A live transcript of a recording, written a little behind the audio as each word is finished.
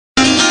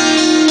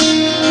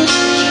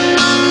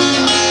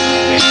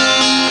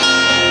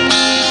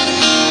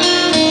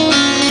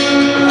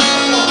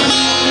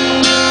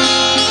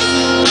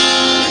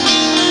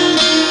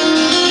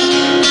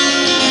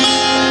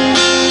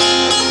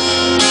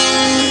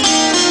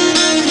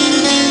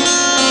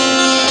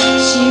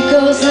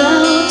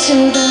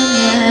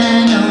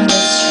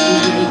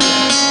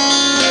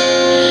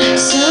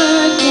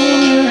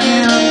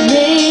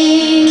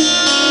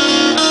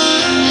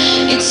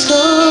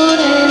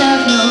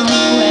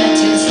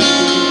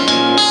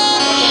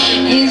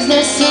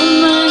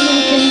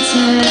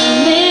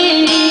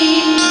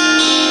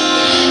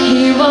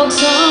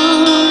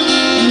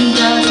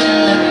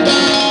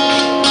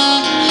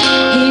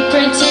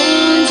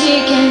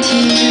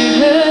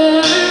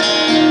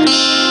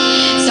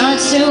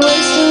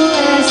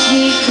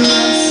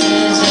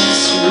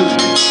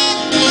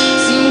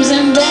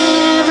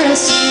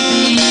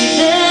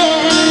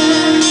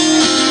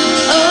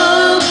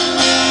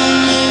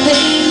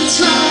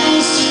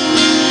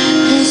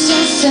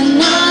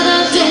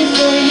another day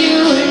for you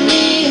and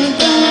me in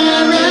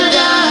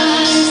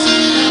paradise.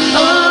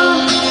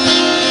 Oh,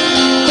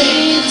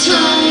 think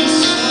twice,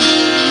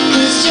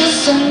 'cause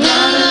just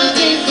another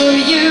day for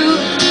you,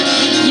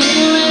 you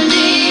and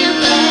me in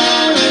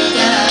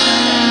paradise.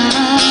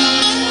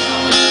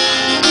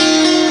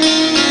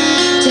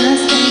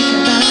 Just think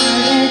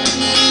about it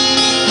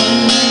in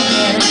my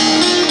head.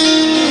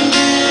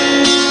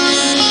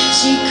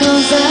 She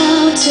calls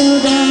out to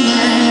the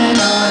man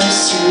on the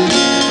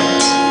street.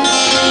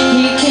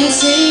 He can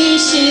see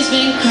she's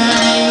been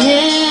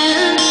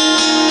crying.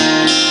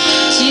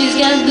 She's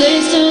got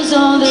blisters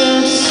on the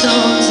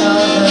soles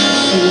of her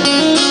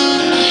feet.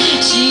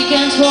 She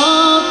can't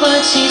walk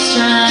but she's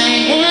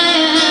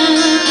trying.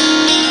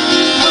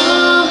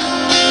 Oh,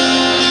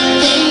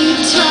 think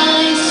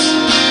twice,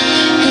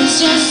 'cause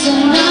just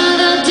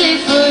another day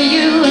for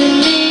you and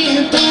me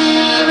in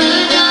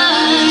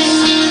paradise.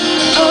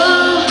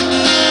 Oh,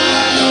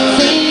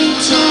 think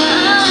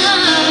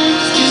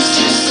twice, 'cause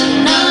just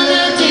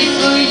another day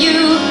for you,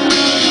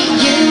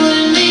 you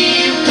and me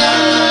in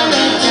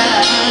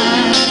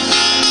paradise.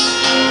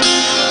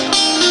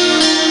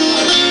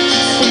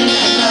 Think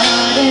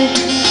about it.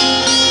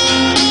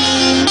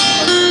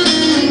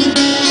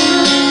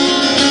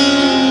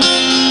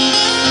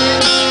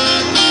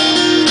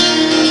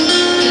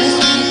 Just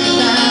think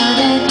about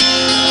it.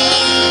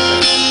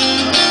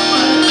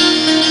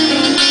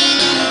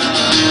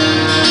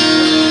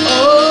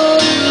 Oh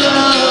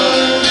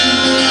Lord,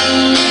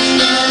 there's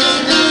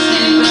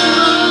nothing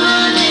wrong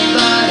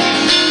anybody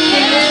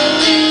can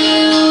do.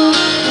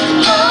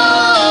 Oh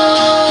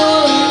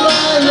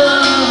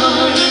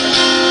Lord,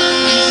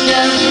 there's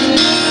nothing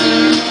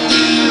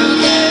you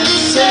can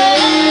say.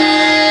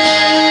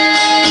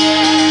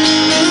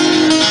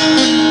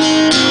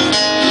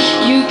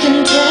 You can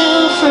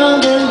tell from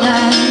the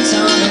lines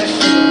on her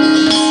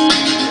face.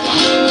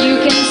 You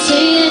can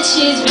see that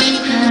she's been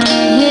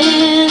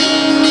crying.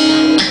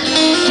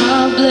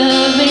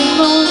 Probably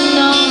moving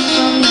on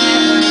from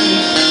memory,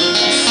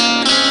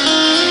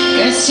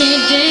 'cause she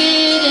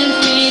didn't